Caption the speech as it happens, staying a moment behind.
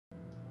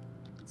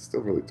It's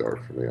still really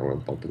dark for me. I'm gonna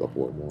bump it up a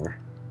little more.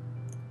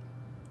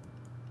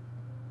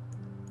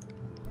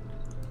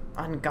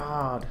 On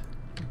guard.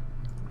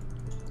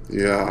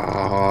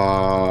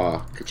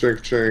 Yeah. Ka-chink,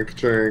 ka-chink,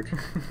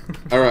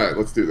 ka-chink. Alright,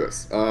 let's do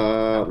this.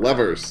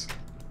 Levers.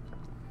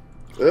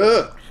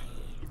 Ugh!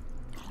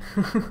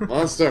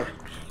 Monster.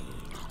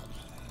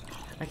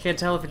 I can't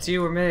tell if it's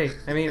you or me.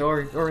 I mean,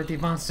 or the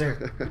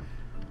monster.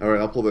 Alright,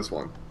 I'll pull this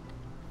one.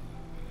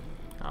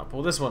 I'll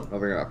pull this one.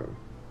 Nothing happened.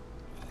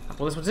 I'll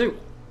pull this one too.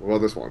 What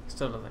about this one?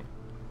 Still nothing.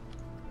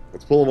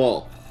 Let's pull them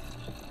all.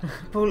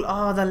 Pull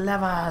all the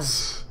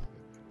levers.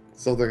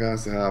 Something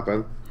has to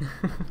happen.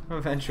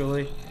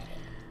 Eventually.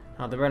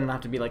 Oh, they're gonna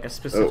have to be like a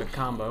specific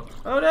combo.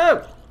 Oh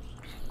no!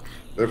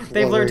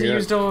 They've learned to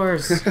use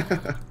doors.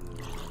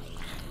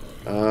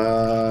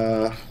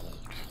 Man,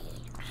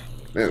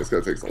 this guy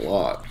takes a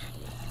lot.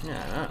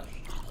 Yeah.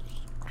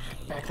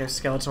 Back there,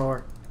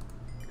 Skeletor.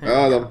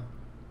 Got him.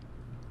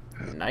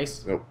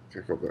 Nice. Nope,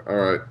 can't go up there.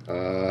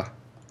 Alright,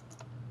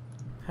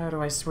 How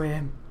do I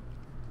swim?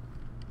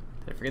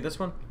 Did I forget this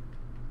one?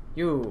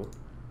 You.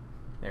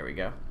 There we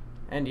go.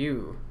 And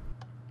you.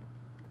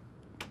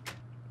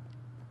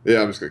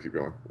 yeah, I'm just gonna keep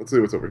going. Let's see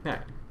what's over here.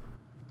 Alright.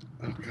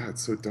 Oh god,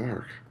 it's so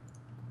dark.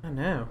 I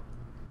know.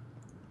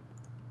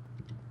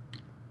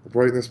 The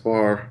brightness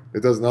bar,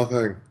 it does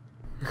nothing.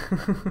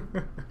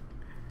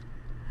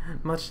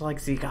 Much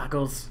like the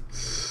goggles.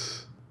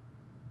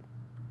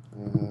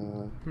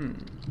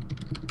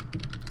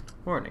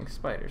 Warning,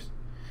 spiders.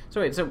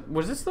 So wait, so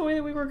was this the way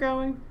that we were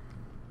going?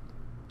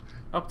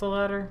 Up the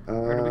ladder?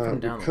 Or did we come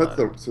down the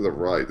ladder? Cut to the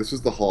right. This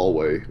was the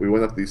hallway. We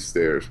went up these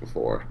stairs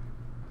before.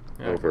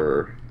 Okay.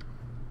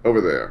 Over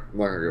there. I'm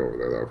not gonna go over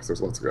there though, because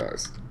there's lots of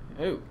guys.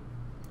 Oh.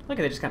 Look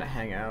at they just kind of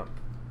hang out.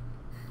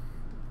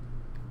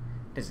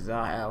 This is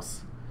our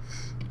house.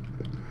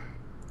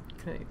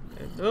 Okay.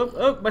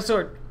 Oh, my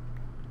sword.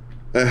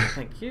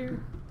 Thank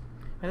you.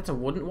 And that's a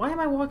wooden... Why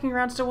am I walking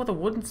around still with a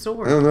wooden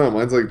sword? I don't know.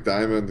 Mine's like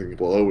diamond and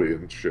glowy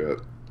and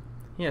shit.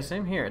 Yeah,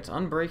 same here. It's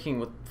unbreaking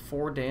with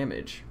 4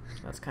 damage.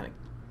 That's kind of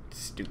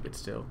stupid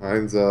still.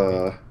 Mine's,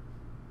 You're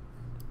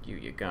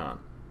gone.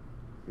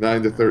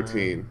 9 to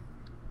 13.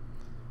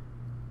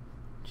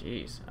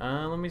 Jeez.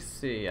 Let me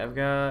see. I've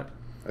got...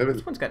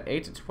 This one's got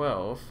 8 to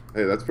 12.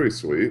 Hey, that's pretty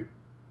sweet.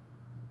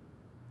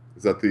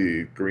 Is that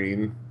the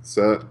green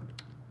set?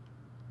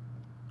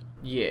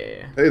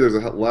 Yeah. Hey, there's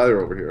a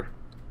ladder over here.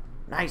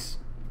 Nice.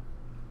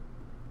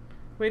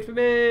 Wait for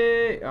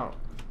me. Oh,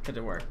 that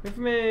didn't work. Wait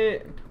for me.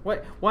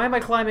 What? Why am I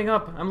climbing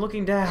up? I'm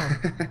looking down.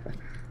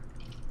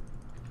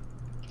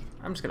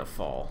 I'm just gonna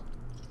fall.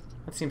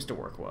 That seems to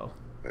work well.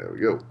 There we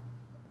go.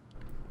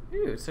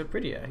 Ooh, it's so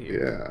pretty out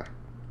here.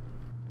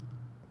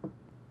 Yeah.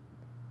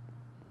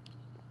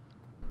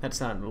 That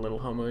sounded a little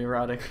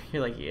homoerotic.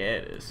 You're like, yeah,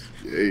 it is.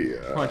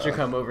 Yeah. Why don't you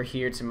come over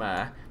here to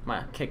my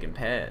kicking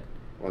pad?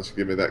 Why don't you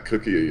give me that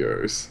cookie of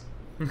yours?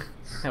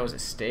 That was a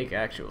steak,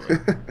 actually.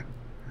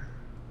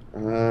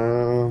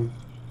 Where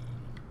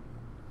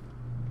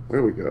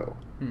do we go?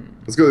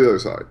 Let's go to the other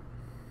side.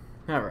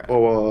 Alright.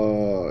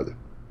 Forward.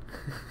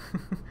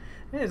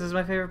 Hey, this is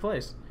my favorite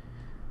place.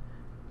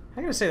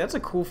 I gotta say, that's a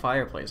cool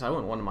fireplace. I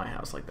wouldn't want my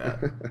house like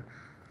that.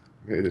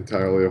 Made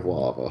entirely of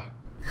lava.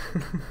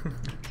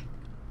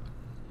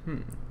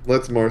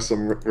 Let's roast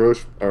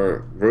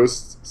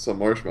some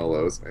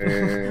marshmallows,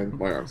 and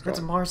my arm's gone.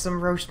 Let's mar some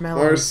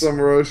marshmallows. Mar some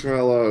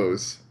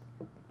marshmallows.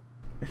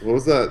 What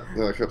was that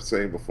I kept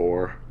saying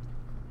before?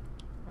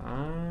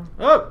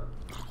 Oh!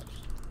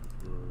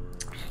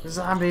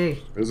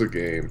 Zombie. It was a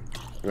game,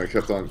 and I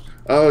kept on.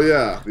 Oh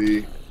yeah,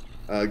 the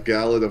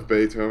Gallad of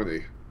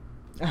Baytoni.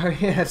 Oh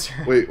yeah, that's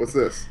right. Wait, what's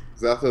this?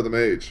 Zatho the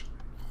Mage.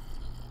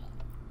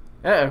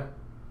 Uh-oh.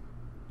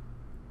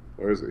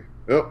 Where is he?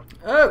 Oh.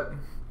 Oh!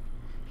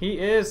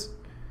 He's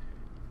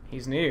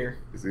near.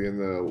 Is he in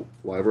the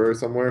library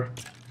somewhere?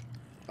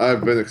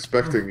 I've been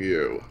expecting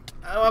you.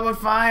 Oh, I'm on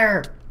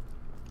fire!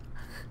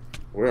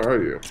 Where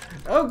are you?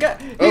 Oh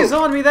god, he's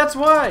on me, that's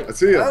why! I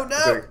see him. Oh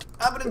no!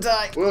 I'm gonna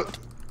die! What?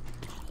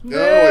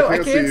 No, I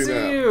can't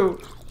see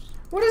you!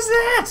 What is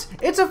that?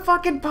 It's a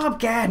fucking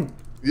pumpkin!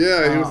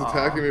 Yeah, he was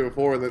attacking me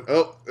before, and then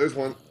oh, there's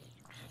one.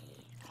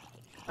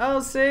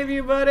 I'll save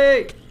you,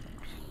 buddy!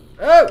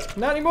 Oh,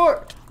 not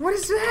anymore! What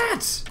is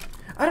that?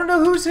 I don't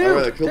know who's who!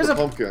 Alright, I killed the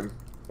pumpkin.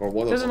 Or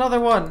one of them. There's another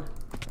one.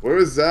 Where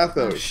is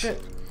Zathos? Oh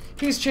shit.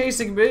 He's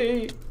chasing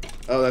me!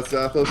 Oh, that's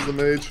Zathos the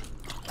Mage?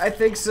 I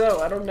think so,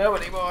 I don't know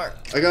anymore.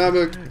 I got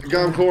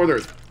him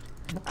cornered.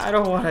 I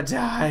don't want to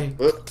die.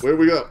 Where do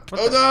we go?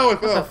 Oh no, I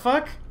fell. What the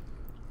fuck?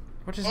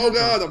 What just Oh happened?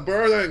 god, I'm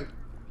burning.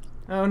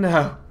 Oh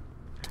no.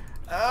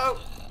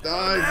 Oh.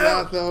 Die, no.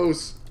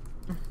 Zathos.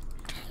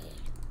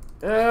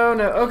 Oh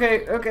no.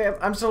 Okay, okay.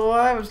 I'm still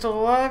alive.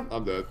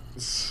 I'm dead.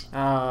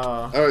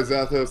 Oh. Alright,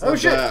 Zathos, I'm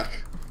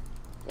back.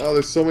 Oh,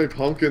 there's so many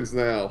pumpkins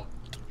now.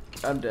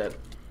 I'm dead.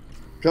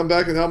 Come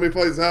back and help me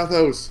fight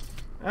Zathos.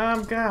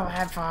 I'm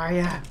going for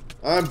you.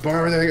 I'm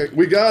burning.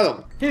 We got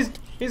him.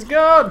 He's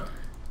gone.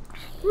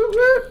 Woo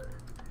woo.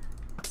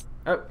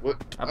 Oh.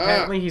 What?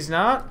 Apparently he's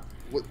not.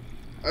 What?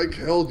 I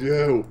killed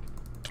you.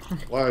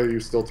 Why are you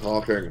still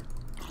talking?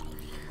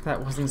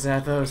 That wasn't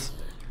Zathos.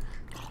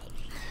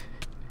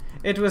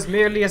 It was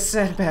merely a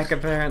setback,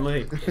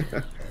 apparently.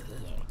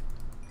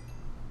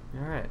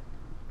 Alright.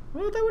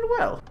 Well, that went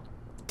well.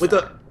 With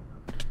the...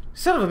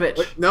 Son of a bitch!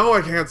 Wait, no,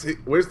 I can't see.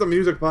 Where's the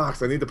music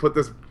box? I need to put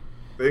this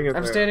thing in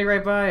I'm there. standing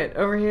right by it.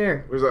 Over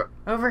here. Where's that?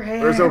 Over here.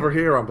 Where's over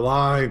here? I'm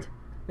blind.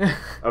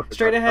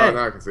 Straight ahead. Oh,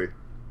 now I can see.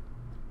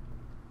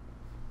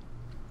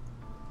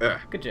 Yeah.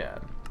 Good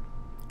job.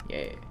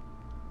 Yeah.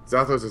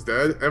 Zathos is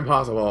dead?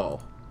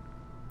 Impossible.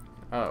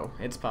 Oh,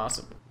 it's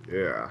possible.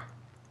 Yeah.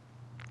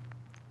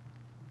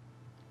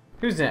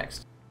 Who's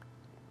next?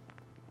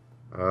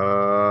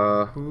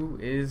 I Who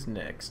is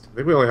next?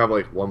 think we only have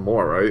like one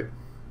more, right?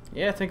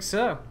 Yeah, I think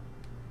so.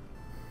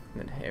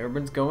 And then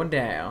Herobrine's going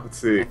down. Let's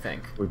see. I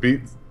think. We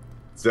beat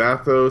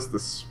Zathos, the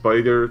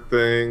spider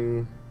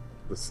thing,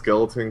 the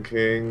skeleton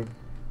king.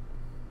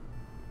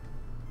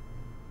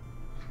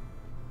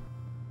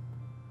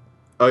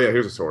 Oh yeah,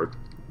 here's a sword.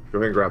 Go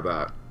ahead and grab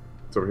that.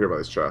 It's over here by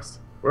his chest.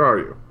 Where are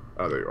you?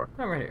 Oh, there you are.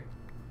 I'm right here.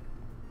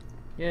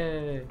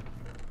 Yay.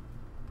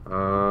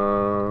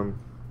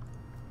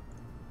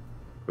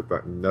 Put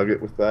that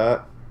nugget with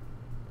that.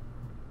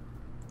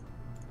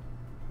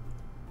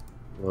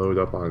 Load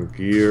up on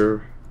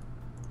gear.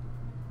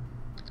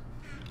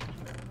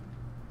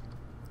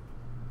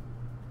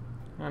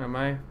 I don't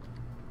know,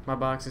 my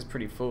box is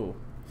pretty full,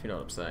 if you know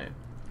what I'm saying.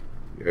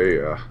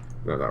 Yeah.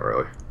 No, not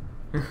really.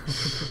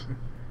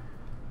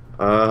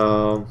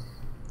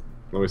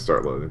 Let me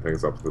start loading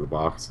things up to the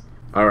box.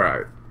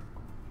 Alright.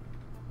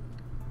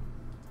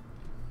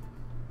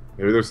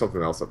 Maybe there's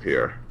something else up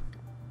here.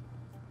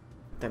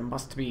 That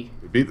must be.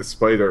 We beat the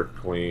spider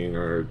queen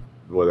or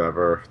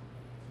whatever.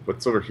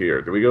 What's over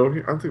here? Did we go over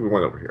here? I don't think we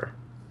went over here.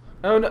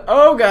 Oh no!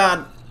 Oh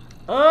god!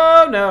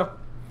 Oh no!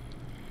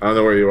 I don't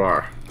know where you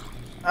are.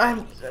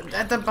 I'm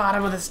at the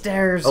bottom of the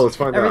stairs. Oh, let's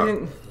find out.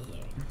 Everything.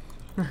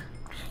 We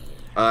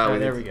there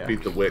need we to go.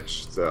 beat the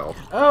witch, so.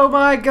 Oh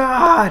my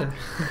god!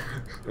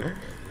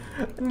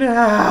 Seems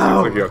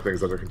No! like you have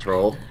things under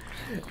control.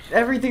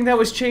 Everything that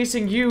was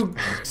chasing you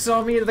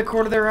saw me into the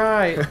corner of their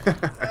eye.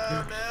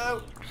 Oh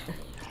no!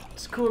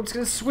 It's cool. I'm just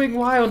gonna swing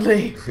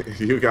wildly.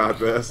 You got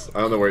this. I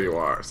don't know where you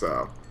are,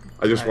 so.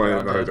 I just went in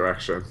got another it.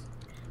 direction.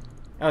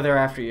 Oh, they're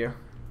after you.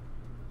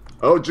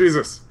 Oh,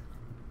 Jesus!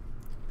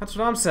 That's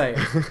what I'm saying.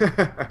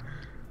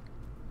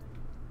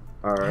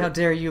 Alright. How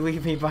dare you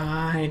leave me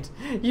behind?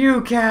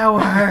 You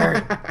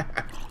coward!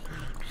 I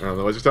don't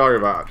know what you're talking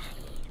about.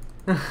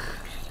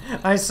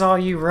 I saw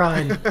you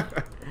run.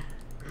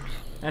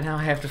 And now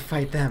I have to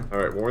fight them.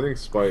 Alright, warning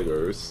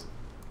spiders.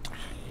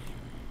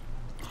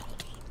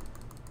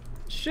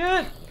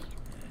 Shit!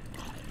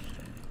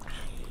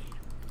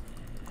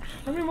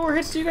 How many more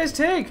hits do you guys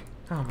take?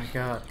 Oh my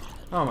god.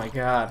 Oh my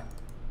god.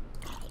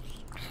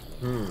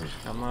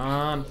 Come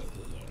on.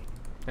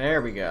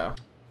 There we go.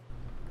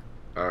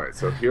 Alright,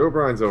 so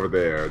Herobrine's over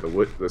there.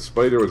 The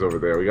spider was over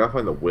there. We gotta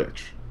find the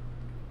witch.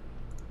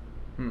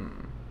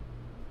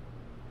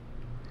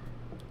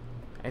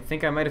 I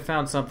think I might have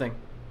found something.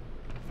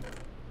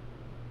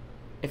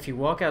 If you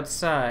walk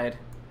outside,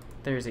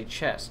 there's a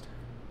chest.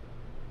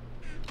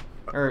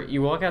 Or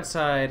you walk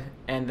outside,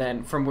 and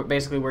then from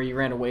basically where you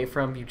ran away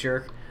from, you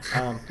jerk.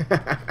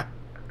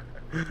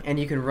 And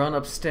you can run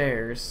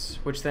upstairs,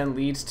 which then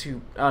leads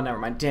to... Oh, never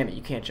mind. Damn it,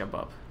 you can't jump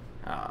up.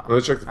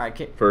 Let's check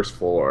the first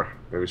floor.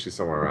 Maybe she's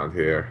somewhere around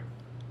here.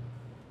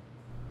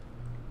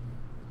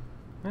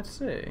 Let's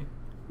see.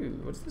 Ooh,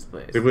 what's this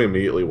place? I think we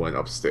immediately went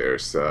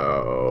upstairs,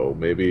 so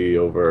maybe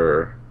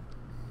over...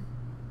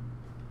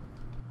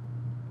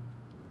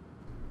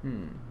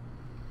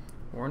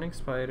 Warning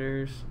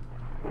spiders.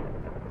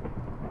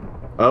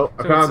 Oh,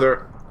 I found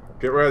her.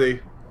 Get ready.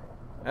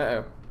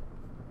 Uh-oh.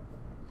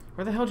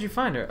 Where the hell did you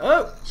find her?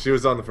 Oh! She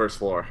was on the first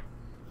floor.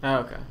 Oh,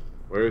 okay.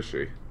 Where is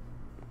she?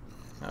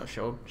 Oh,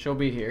 she'll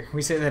be here.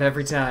 We say that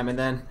every time, and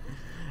then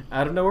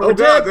I don't know where Oh we're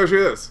god, dead. there she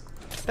is.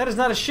 That is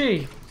not a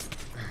she.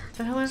 What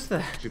the hell is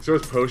that? She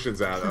throws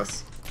potions at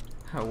us.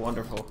 How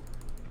wonderful.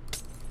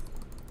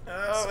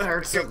 Oh, it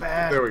hurts so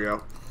bad. There we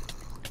go.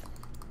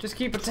 Just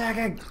keep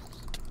attacking.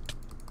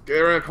 Get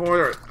her in a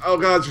corner. Oh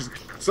god, she's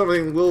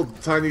summoning little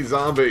tiny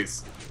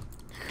zombies.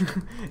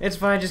 It's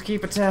fine, just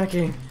keep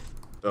attacking.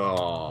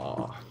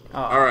 Oh.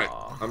 Aw. Alright,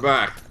 I'm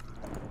back.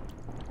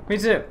 Me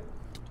too.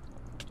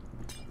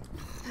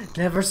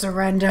 Never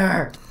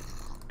surrender.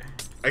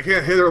 I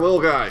can't hit her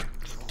little guy.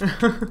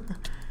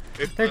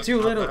 They're too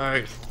little.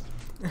 Nice.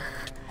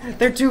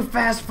 They're too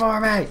fast for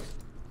me.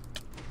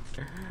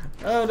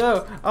 Oh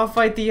no, I'll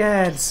fight the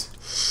ads.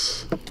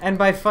 And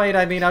by fight,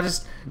 I mean I'll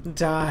just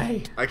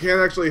die. I can't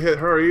actually hit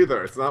her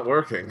either. It's not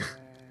working.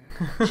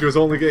 She was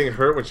only getting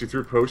hurt when she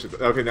threw potions.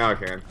 Okay, now I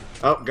can.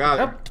 Oh, got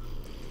her.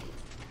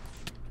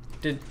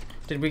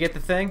 Did we get the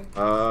thing?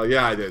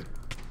 Yeah, I did.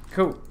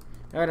 Cool.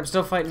 Alright, I'm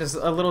still fighting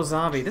a little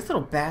zombie. This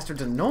little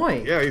bastard's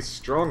annoying. Yeah, he's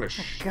strong as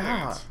shit.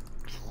 God.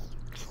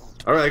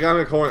 Alright, I got him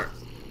in the corner.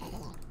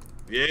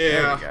 There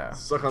Yeah. we go.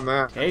 Suck on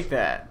that. Take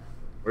that.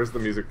 Where's the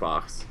music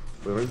box?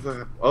 Where's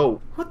that?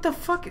 Oh, What the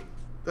fuck?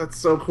 that's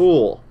so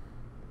cool.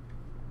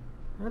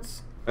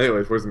 That's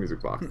Anyways, where's the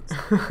music box?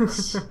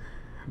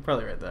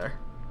 probably right there.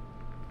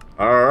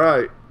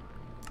 Alright.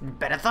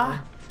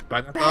 Benetha?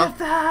 Benetha?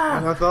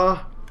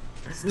 Benetha?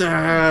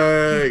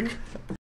 Snake!